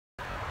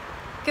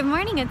Good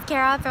morning, it's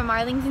Kara from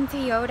Arlington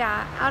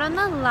Toyota, out on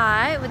the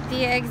lot with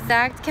the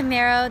exact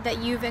Camaro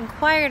that you've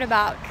inquired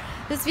about.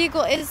 This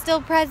vehicle is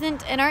still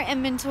present in our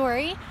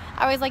inventory.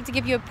 I always like to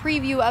give you a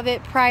preview of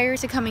it prior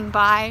to coming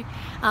by.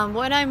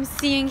 What I'm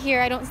seeing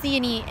here, I don't see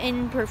any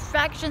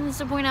imperfections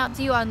to point out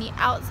to you on the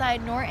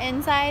outside nor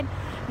inside.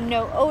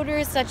 No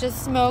odors such as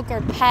smoke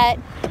or pet.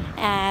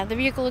 The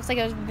vehicle looks like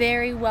it was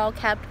very well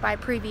kept by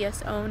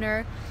previous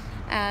owner.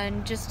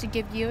 And just to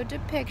give you a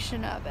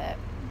depiction of it,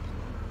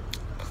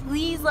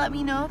 please let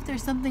me know if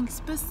there's something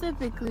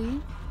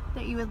specifically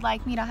that you would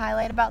like me to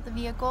highlight about the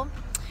vehicle.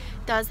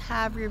 It does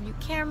have rear view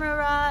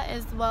camera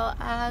as well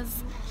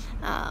as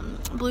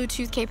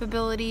Bluetooth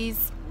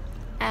capabilities,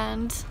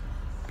 and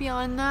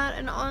beyond that,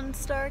 an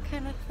OnStar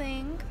kind of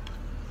thing.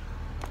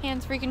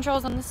 Hands-free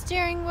controls on the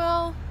steering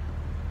wheel.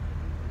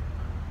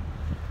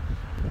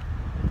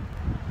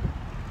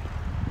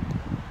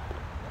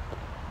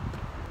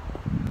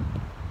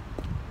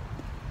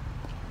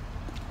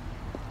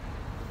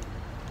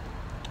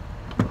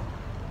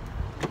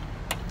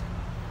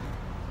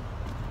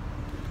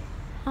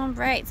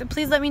 Alright, so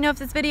please let me know if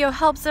this video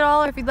helps at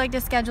all or if you'd like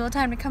to schedule a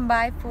time to come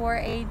by for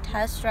a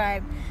test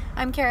drive.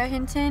 I'm Kara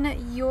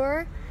Hinton,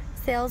 your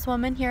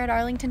saleswoman here at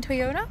Arlington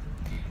Toyota,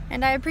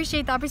 and I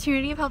appreciate the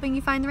opportunity of helping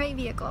you find the right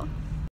vehicle.